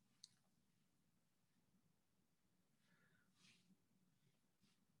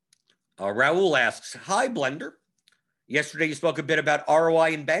 Raul asks, hi, Blender. Yesterday you spoke a bit about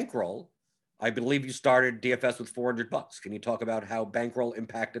ROI and bankroll. I believe you started DFS with $400. Can you talk about how bankroll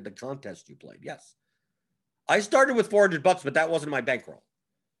impacted the contest you played? Yes. I started with $400, but that wasn't my bankroll.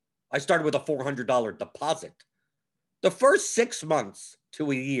 I started with a $400 deposit. The first 6 months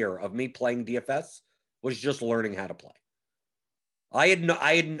to a year of me playing DFS was just learning how to play.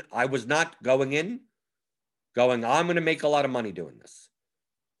 I was not going in, I'm going to make a lot of money doing this.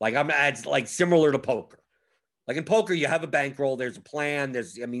 Like it's like similar to poker. Like in poker, you have a bankroll, there's a plan,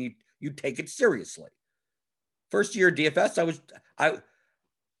 you take it seriously. First year DFS,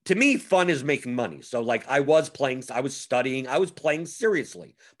 to me, fun is making money. So like I was studying, I was playing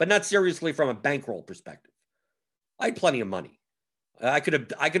seriously, but not seriously from a bankroll perspective. I had plenty of money. I could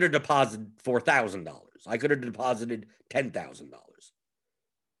have deposited $4,000. I could have deposited $10,000.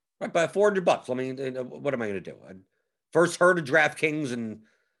 Right, but $400. I mean, what am I going to do? I first heard of DraftKings in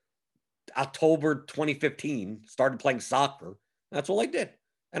October 2015. Started playing soccer. That's all I did,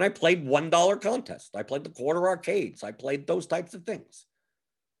 and I played $1 contest. I played the quarter arcades. I played those types of things.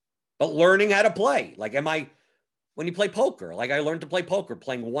 But learning how to play, like when you play poker, like I learned to play poker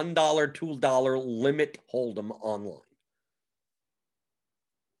playing $1, $2 limit hold'em online.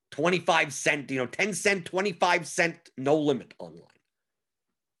 25 cent, 10 cent, 25 cent, no limit online.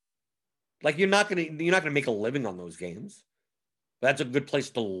 Like you're not gonna make a living on those games. But that's a good place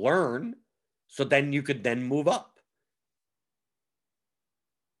to learn. So then you could then move up.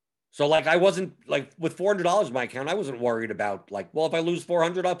 So like I wasn't like with $400 in my account, I wasn't worried about like, well, if I lose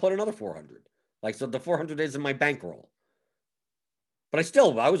 400, I'll put another 400. Like, so the 400 is in my bankroll. But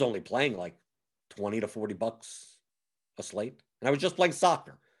I was only playing like 20 to $40 a slate. And I was just playing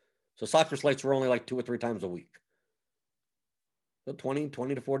soccer. So soccer slates were only like 2 or 3 times a week. So 20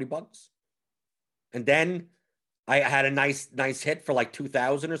 to $40. And then I had a nice hit for like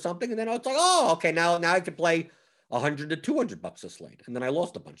 2,000 or something. And then I was like, oh, okay, now I could play $100 to $200 a slate. And then I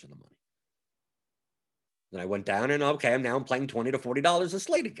lost a bunch of the money. Then I went down and okay, I'm playing $20 to $40 a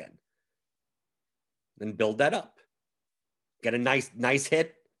slate again. Then build that up. Get a nice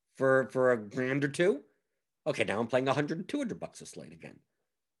hit for a grand or two. Okay, now I'm playing $100 to $200 a slate again.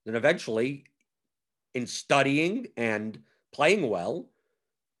 Then eventually, in studying and playing well,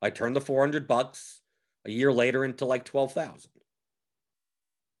 I turned the $400 a year later into like 12,000.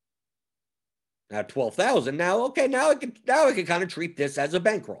 Now 12,000. Now I can kind of treat this as a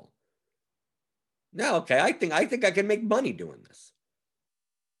bankroll. Now, okay, I think I can make money doing this.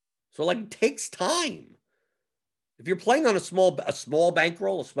 So like it takes time. If you're playing on a small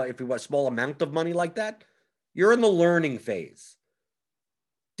bankroll, if you want a small amount of money like that, you're in the learning phase.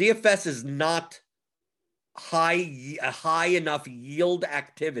 DFS is not a high enough yield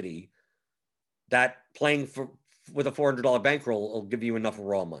activity that playing with a $400 bankroll will give you enough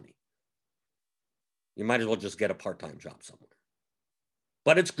raw money. You might as well just get a part-time job somewhere.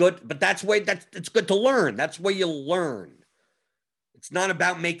 But it's good. But it's good to learn. That's where you learn. It's not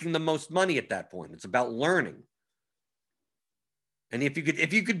about making the most money at that point. It's about learning. And if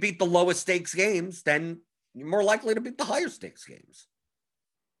you could beat the lowest stakes games, then you're more likely to beat the higher stakes games.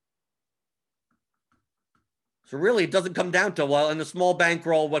 So really, it doesn't come down to, well, in the small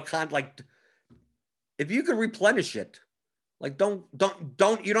bankroll, what kind, like, if you can replenish it, like, you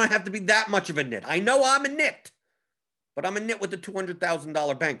don't have to be that much of a nit. I know I'm a nit, but I'm a nit with a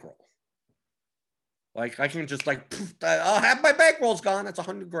 $200,000 bankroll. Like, I can just like, half my bankroll's gone. That's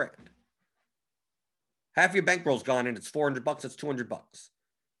 $100 grand. Half your bankroll's gone and it's $400. That's $200.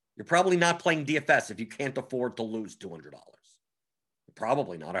 You're probably not playing DFS if you can't afford to lose $200.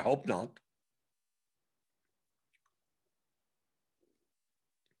 Probably not. I hope not.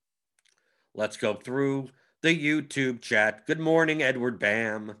 Let's go through the YouTube chat. Good morning, Edward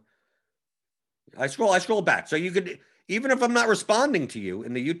Bam. I scroll back. So you could, even if I'm not responding to you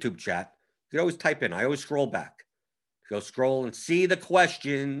in the YouTube chat, you could always type in. I always scroll back. Go scroll and see the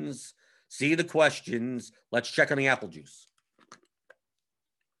questions. See the questions. Let's check on the apple juice.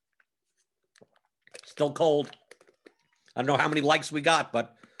 Still cold. I don't know how many likes we got,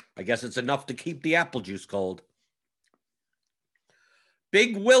 but I guess it's enough to keep the apple juice cold.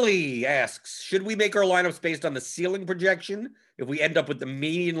 Big Willie asks, should we make our lineups based on the ceiling projection if we end up with the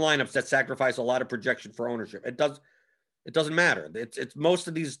median lineups that sacrifice a lot of projection for ownership? It doesn't matter. It's most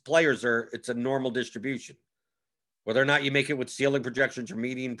of these players it's a normal distribution. Whether or not you make it with ceiling projections or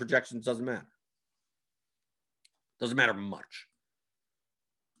median projections doesn't matter. Doesn't matter much.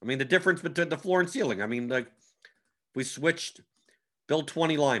 I mean, the difference between the floor and ceiling. I mean, like, we switched, build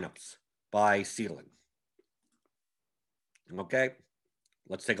 20 lineups by ceiling. Okay,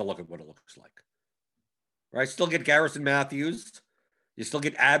 let's take a look at what it looks like. Right, still get Garrison Matthews. You still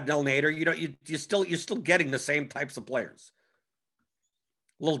get Abdel Nader. You're still getting the same types of players.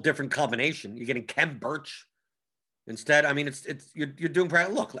 A little different combination. You're getting Kem Birch instead. I mean, you're doing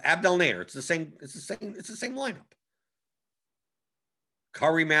look, Abdel Nader. It's the same lineup.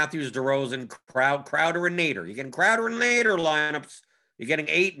 Curry, Matthews, DeRozan, Crowder, and Nader. You're getting Crowder and Nader lineups. You're getting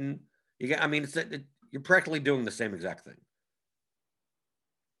Ayton. You're practically doing the same exact thing.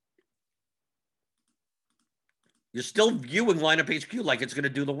 You're still viewing lineup HQ like it's going to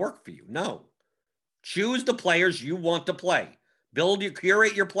do the work for you. No. Choose the players you want to play.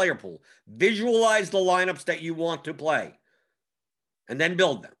 Curate your player pool. Visualize the lineups that you want to play. And then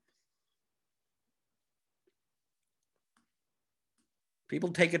build them.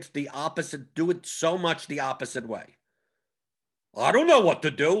 People take it the opposite, do it so much the opposite way. I don't know what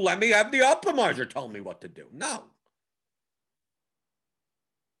to do. Let me have the optimizer tell me what to do. No.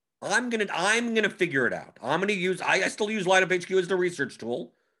 I'm gonna figure it out. I still use lineup HQ as the research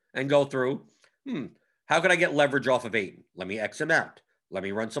tool and go through, how can I get leverage off of Ayton? Let me X him out. Let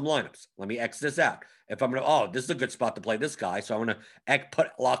me run some lineups. Let me X this out. If I'm this is a good spot to play this guy, so I'm gonna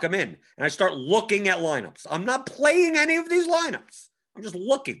lock him in. And I start looking at lineups. I'm not playing any of these lineups. I'm just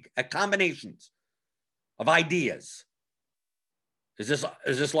looking at combinations of ideas. Is this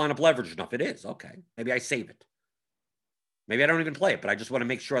lineup leverage enough? It is. Okay. Maybe I save it. Maybe I don't even play it, but I just want to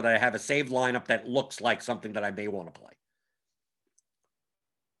make sure that I have a saved lineup that looks like something that I may want to play.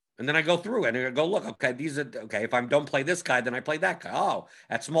 And then I go through and I go, look, okay, if I don't play this guy, then I play that guy. Oh,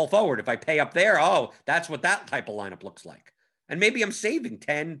 at small forward, if I pay up there, that's what that type of lineup looks like. And maybe I'm saving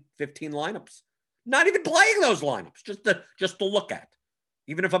 10, 15 lineups. Not even playing those lineups, just to look at.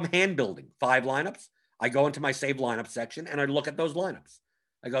 Even if I'm hand building 5 lineups, I go into my save lineup section and I look at those lineups.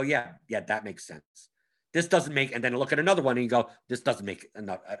 I go, yeah, that makes sense. This doesn't make, and then I look at another one and you go, this doesn't make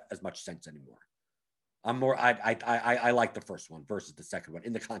as much sense anymore. I like the first one versus the second one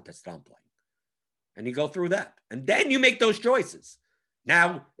in the contest that I'm playing. And you go through that. And then you make those choices.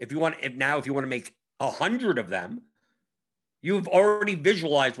 Now, if you want to make 100 of them, you've already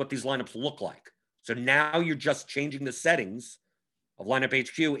visualized what these lineups look like. So now you're just changing the settings of lineup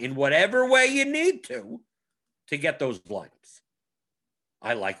HQ in whatever way you need to get those lineups.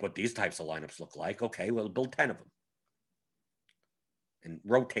 I like what these types of lineups look like. Okay, we'll build 10 of them. And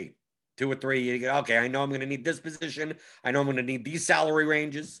rotate 2 or 3. You go, okay, I know I'm going to need this position. I know I'm going to need these salary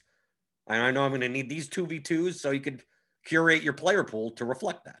ranges. And I know I'm going to need these 2v2s, so you could curate your player pool to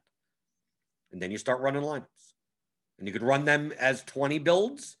reflect that. And then you start running lineups. And you could run them as 20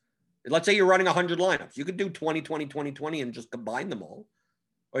 builds. Let's say you're running 100 lineups. You could do 20, 20, 20, 20 and just combine them all.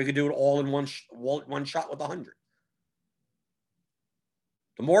 Or you could do it all in one shot with 100.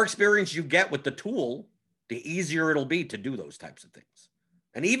 The more experience you get with the tool, the easier it'll be to do those types of things.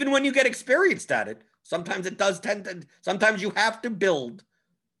 And even when you get experienced at it, sometimes sometimes you have to build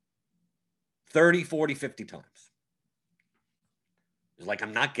 30, 40, 50 times. It's like,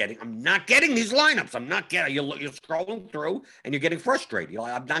 I'm not getting these lineups. You're scrolling through and you're getting frustrated. You're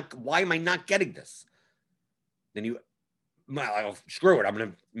like, why am I not getting this? Then screw it. I'm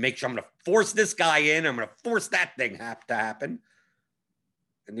going to force this guy in. I'm going to force that thing to happen.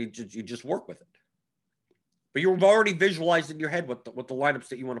 And you just work with it. But you've already visualized in your head what the lineups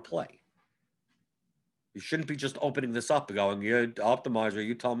that you want to play. You shouldn't be just opening this up and going, yeah, optimizer,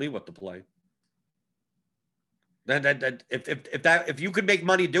 you tell me what to play. If you could make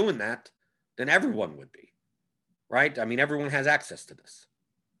money doing that, then everyone would be. Right? I mean, everyone has access to this.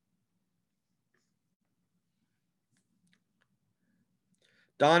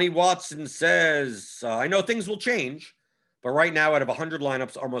 Donnie Watson says, I know things will change, but right now, out of 100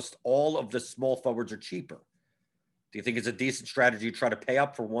 lineups, almost all of the small forwards are cheaper. Do you think it's a decent strategy to try to pay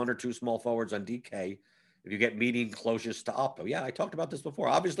up for 1 or 2 small forwards on DK if you get median closures to Opto? Yeah, I talked about this before.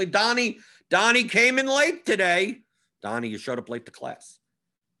 Obviously, Donnie came in late today. Donnie, you showed up late to class.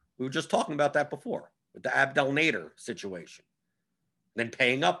 We were just talking about that before with the Abdel Nader situation. Then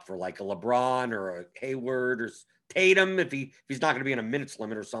paying up for like a LeBron or a Hayward or Tatum if he's not going to be in a minutes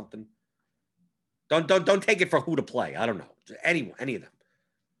limit or something. Don't take it for who to play. I don't know. Any of them.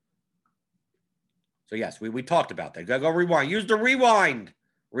 So yes, we talked about that. Go rewind. Use the rewind.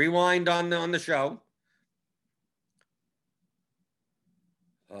 Rewind on the show.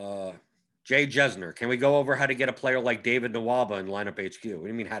 Jay Jesner, can we go over how to get a player like David Nwaba in lineup HQ? What do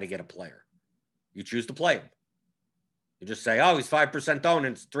you mean how to get a player? You choose to play him. You just say, oh, he's 5% owned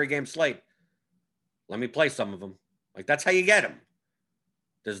and it's a 3-game slate. Let me play some of them. Like, that's how you get him.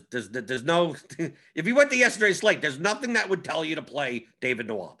 There's no, if you went to yesterday's slate, there's nothing that would tell you to play David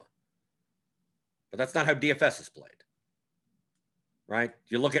Nwaba. But that's not how DFS is played. Right?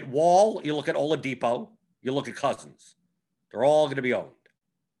 You look at Wall, you look at Oladipo, you look at Cousins. They're all going to be owned.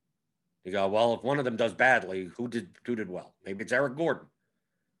 You go, well, if one of them does badly, who did well? Maybe it's Eric Gordon.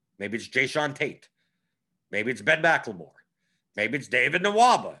 Maybe it's Jayshawn Tate. Maybe it's Ben McLemore. Maybe it's David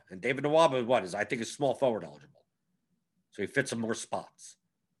Nwaba. And David Nwaba, I think is small forward eligible. So he fits some more spots.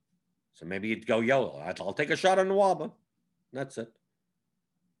 So maybe you'd go YOLO. I'll take a shot on Nwaba. That's it.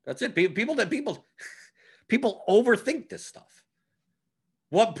 That's it. People overthink this stuff.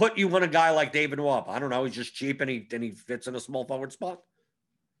 What put you on a guy like David Nwaba? I don't know. He's just cheap and he fits in a small forward spot.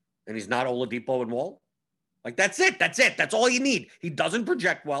 And he's not Oladipo and Wall. Like, that's it. That's it. That's all you need. He doesn't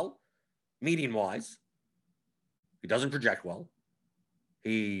project well, median-wise. He doesn't project well.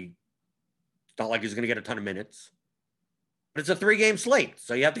 It's not like he's going to get a ton of minutes. But it's a 3-game slate,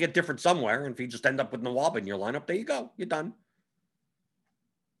 so you have to get different somewhere. And if you just end up with Nwaba in your lineup, there you go. You're done.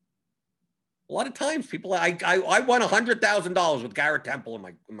 A lot of times, people, I won $100,000 with Garrett Temple in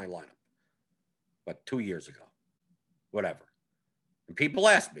my lineup. But 2 years ago. Whatever. And people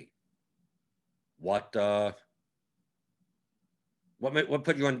ask me, what put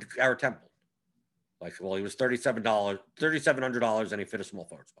you on Garrett Temple? Like, well, he was $3,700, and he fit a small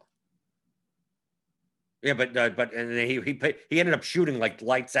forward spot. Yeah, but and he ended up shooting like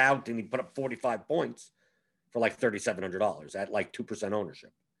lights out, and he put up 45 points for like $3,700 at like 2%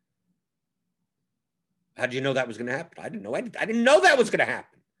 ownership. How did you know that was going to happen? I didn't know. I didn't know that was going to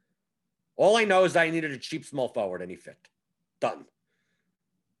happen. All I know is that I needed a cheap small forward, and he fit. Done.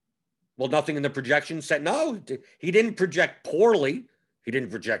 Well, nothing in the projection said no. He didn't project poorly. He didn't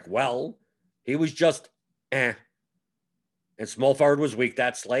project well. He was just And small forward was weak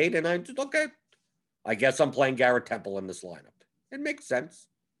that slate, and I just, okay, I guess I'm playing Garrett Temple in this lineup. It makes sense.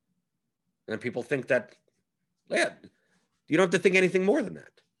 And people think that, yeah, you don't have to think anything more than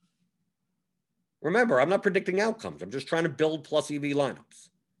that. Remember, I'm not predicting outcomes. I'm just trying to build plus EV lineups.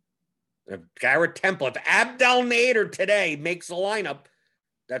 And if Garrett Temple, if Abdel Nader today makes a lineup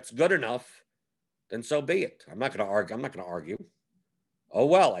that's good enough, then so be it. I'm not going to argue. I'm not going to argue. Oh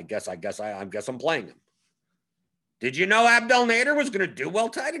well, I guess I'm playing him. Did you know Abdel Nader was going to do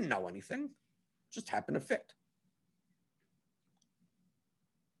well? I didn't know anything. Just happened to fit.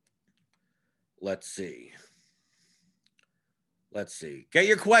 Let's see. Get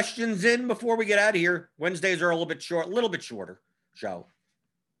your questions in before we get out of here. Wednesdays are a little bit shorter show.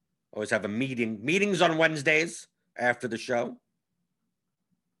 Always have a meetings on Wednesdays after the show.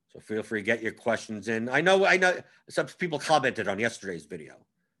 So feel free to get your questions in. I know some people commented on yesterday's video.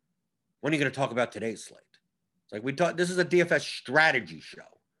 When are you going to talk about today's slate? It's like this is a DFS strategy show.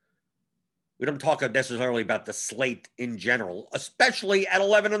 We don't talk necessarily about the slate in general, especially at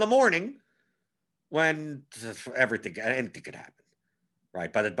 11 in the morning when anything could happen.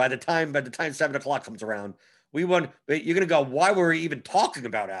 Right. By the time 7 o'clock comes around, you're going to go, why were we even talking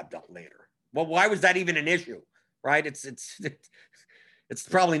about Abdel Nader? Well, why was that even an issue? Right. It's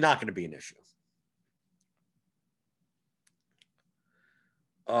probably not going to be an issue.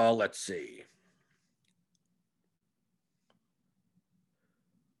 Let's see.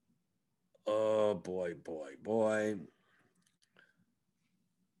 Oh, boy.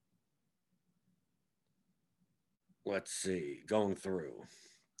 Let's see. Going through.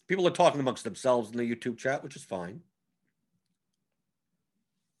 People are talking amongst themselves in the YouTube chat, which is fine.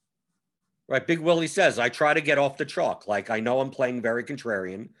 Right. Big Willie says, I try to get off the chalk. Like, I know I'm playing very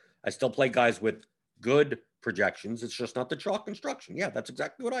contrarian. I still play guys with good projections. It's just not the chalk construction. Yeah, that's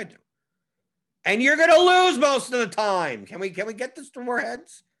exactly what I do. And you're going to lose most of the time. Can we get this through our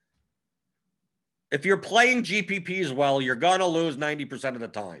heads? If you're playing GPPs well, you're going to lose 90% of the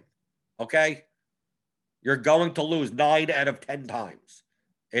time. Okay? You're going to lose 9 out of 10 times.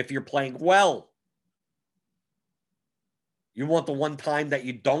 If you're playing well, you want the one time that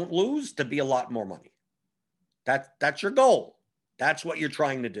you don't lose to be a lot more money. That's your goal. That's what you're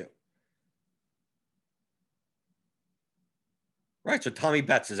trying to do. Right, so Tommy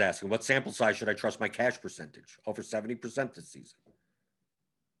Betts is asking, what sample size should I trust my cash percentage? Over 70% this season.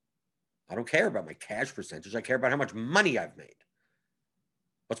 I don't care about my cash percentage. I care about how much money I've made.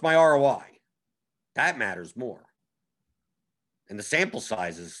 What's my ROI? That matters more. And the sample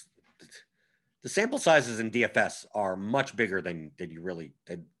sizes in DFS are much bigger than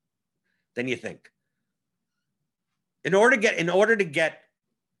you think. In order to get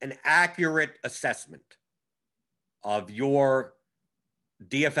an accurate assessment of your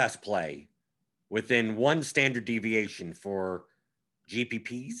DFS play within one standard deviation for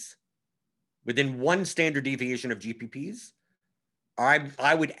GPPs, within one standard deviation of GPPs,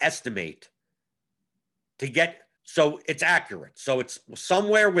 I would estimate to get, so it's accurate. So it's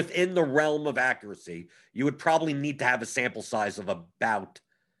somewhere within the realm of accuracy. You would probably need to have a sample size of about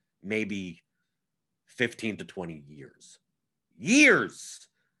maybe 15 to 20 years. Years.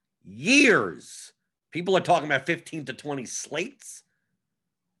 People are talking about 15 to 20 slates.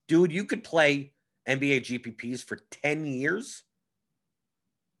 Dude, you could play NBA GPPs for 10 years,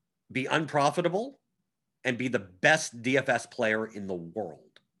 be unprofitable, and be the best DFS player in the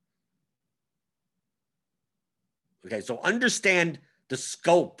world. Okay, so understand the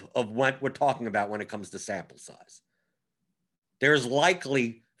scope of what we're talking about when it comes to sample size. There's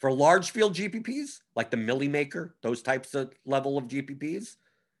likely, for large field GPPs, like the Millie Maker, those types of level of GPPs,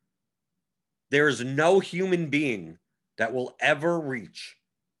 there is no human being that will ever reach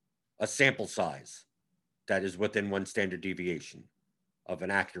a sample size that is within one standard deviation of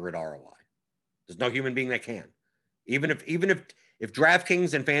an accurate ROI. There's no human being that can. Even if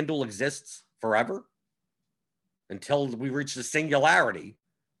DraftKings and FanDuel exists forever, until we reach the singularity,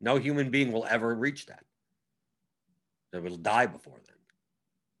 no human being will ever reach that. They will die before then.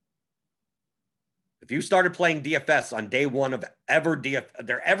 If you started playing DFS on day one of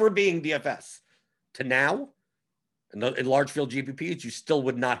there ever being DFS to now, in large field GPPs, you still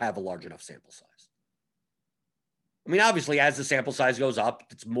would not have a large enough sample size. I mean, obviously, as the sample size goes up,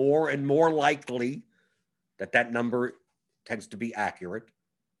 it's more and more likely that that number tends to be accurate,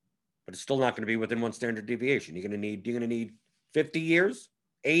 but it's still not going to be within one standard deviation. You're going to need 50 years,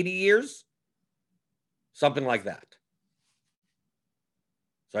 80 years, something like that.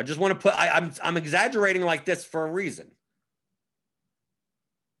 So I just want to put, I'm exaggerating like this for a reason.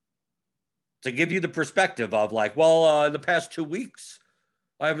 To give you the perspective of like, well, the past 2 weeks,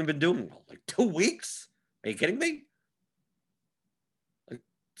 I haven't been doing well. Like 2 weeks? Are you kidding me? Like,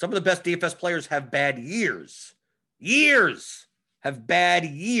 some of the best DFS players have bad years. Have bad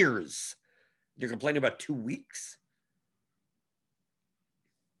years. You're complaining about 2 weeks?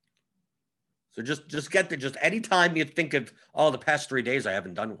 So just get there. Just anytime you think of, oh, the past 3 days I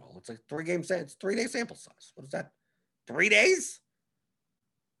haven't done well. It's like 3 day sample size. What is that? 3 days?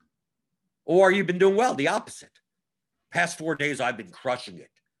 Or you've been doing well, the opposite. Past 4 days, I've been crushing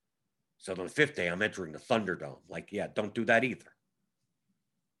it. So the 5th day, I'm entering the Thunderdome. Like, yeah, don't do that either.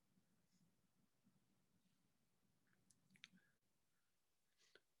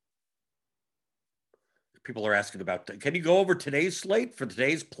 People are asking about, can you go over today's slate for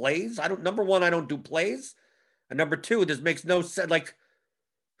today's plays? Number one, I don't do plays. And number two, this makes no sense. Like,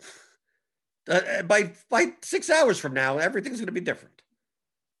 by 6 hours from now, everything's going to be different.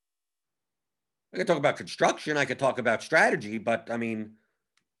 I could talk about construction. I could talk about strategy, but I mean,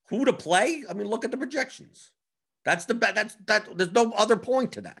 who to play? I mean, look at the projections. That's the bet. There's no other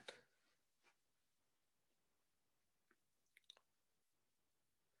point to that.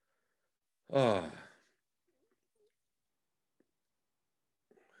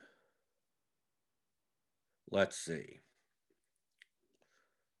 Let's see.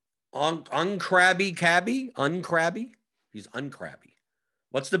 Uncrabby Cabby? Uncrabby? He's uncrabby.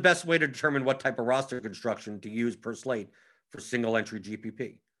 What's the best way to determine what type of roster construction to use per slate for single entry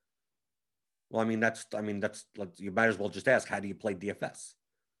GPP? Well, I mean, that's you might as well just ask, how do you play DFS?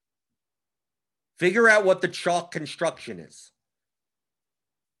 Figure out what the chalk construction is.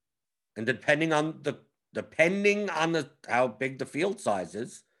 And depending on how big the field size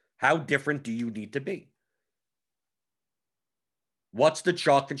is, how different do you need to be? What's the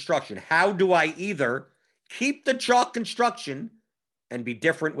chalk construction? How do I either keep the chalk construction and be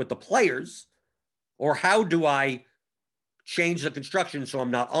different with the players, or how do I change the construction so I'm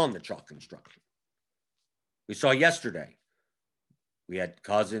not on the chalk construction? We saw yesterday. We had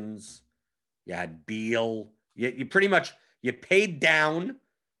Cousins. You had Beal. You pretty much, you paid down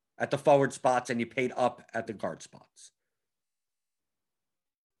at the forward spots and you paid up at the guard spots.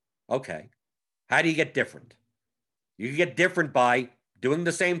 Okay. How do you get different? You can get different by doing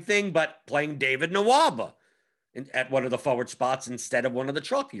the same thing, but playing David Nwaba at one of the forward spots instead of one of the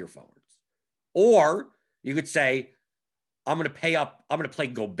chalkier forwards. Or you could say, I'm going to pay up. I'm going to play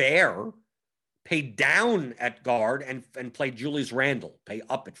Gobert, pay down at guard, and play Julius Randle, pay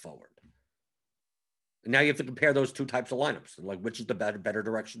up at forward. And now you have to compare those two types of lineups. Like, which is the better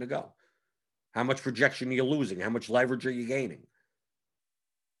direction to go? How much projection are you losing? How much leverage are you gaining?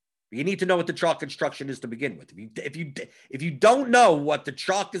 You need to know what the chalk construction is to begin with. If you don't know what the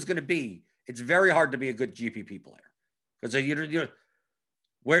chalk is going to be, it's very hard to be a good GPP player, because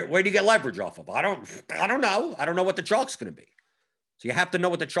where do you get leverage off of? I don't know. I don't know what the chalk's going to be. So you have to know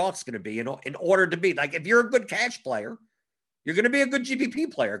what the chalk's going to be in order to be, like, if you're a good cash player, you're going to be a good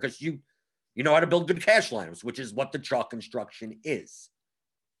GPP player, because You know how to build good cash lineups, which is what the chalk construction is.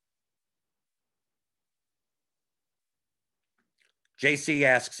 JC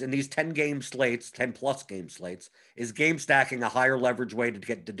asks, in these 10-game slates, 10-plus game slates, is game stacking a higher leverage way to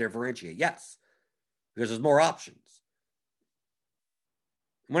differentiate? Yes, because there's more options.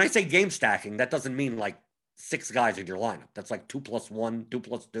 When I say game stacking, that doesn't mean like 6 guys in your lineup. That's like 2+1,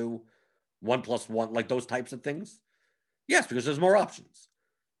 2+2, 1+1, like those types of things. Yes, because there's more options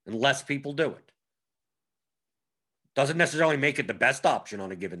and less people do it. Doesn't necessarily make it the best option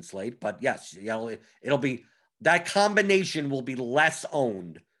on a given slate, but yes, it'll be, that combination will be less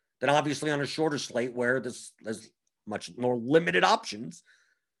owned than obviously on a shorter slate where there's much more limited options.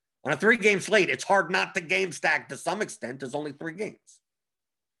 On a 3-game slate, it's hard not to game stack to some extent. There's only 3 games.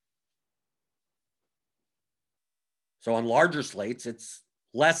 So on larger slates, it's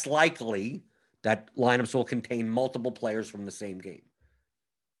less likely that lineups will contain multiple players from the same game.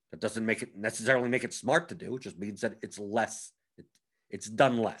 That doesn't make it necessarily make it smart to do. It just means that it's less, it's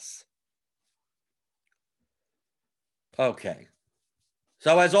done less. Okay.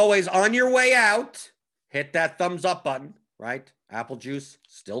 So as always, on your way out, hit that thumbs up button, right? Apple juice,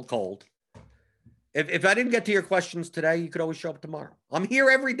 still cold. If I didn't get to your questions today, you could always show up tomorrow. I'm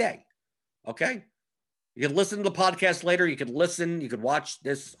here every day. Okay? You can listen to the podcast later. You could listen. You could watch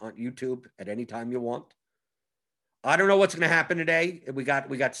this on YouTube at any time you want. I don't know what's going to happen today. We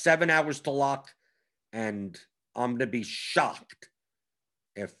got 7 hours to lock, and I'm going to be shocked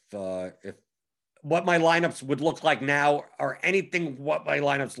if what my lineups would look like now or anything what my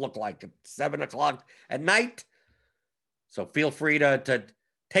lineups look like at 7 o'clock at night. So feel free to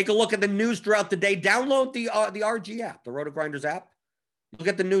take a look at the news throughout the day. Download the RG app, the Roto Grinders app. You'll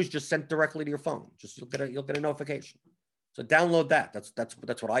get the news just sent directly to your phone. Just you'll get a notification. So download that.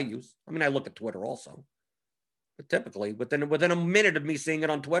 That's what I use. I mean, I look at Twitter also. But typically, within a minute of me seeing it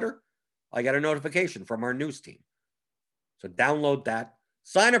on Twitter, I get a notification from our news team. So download that.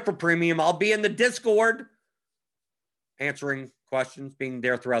 Sign up for premium. I'll be in the Discord answering questions, being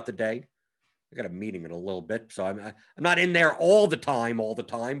there throughout the day. I got a meeting in a little bit, so I'm not in there all the time,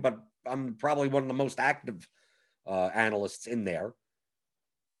 but I'm probably one of the most active analysts in there.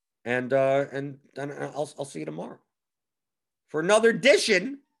 And I'll see you tomorrow for another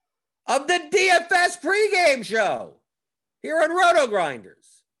edition of the DFS pregame show here on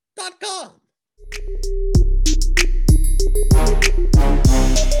RotoGrinders.com.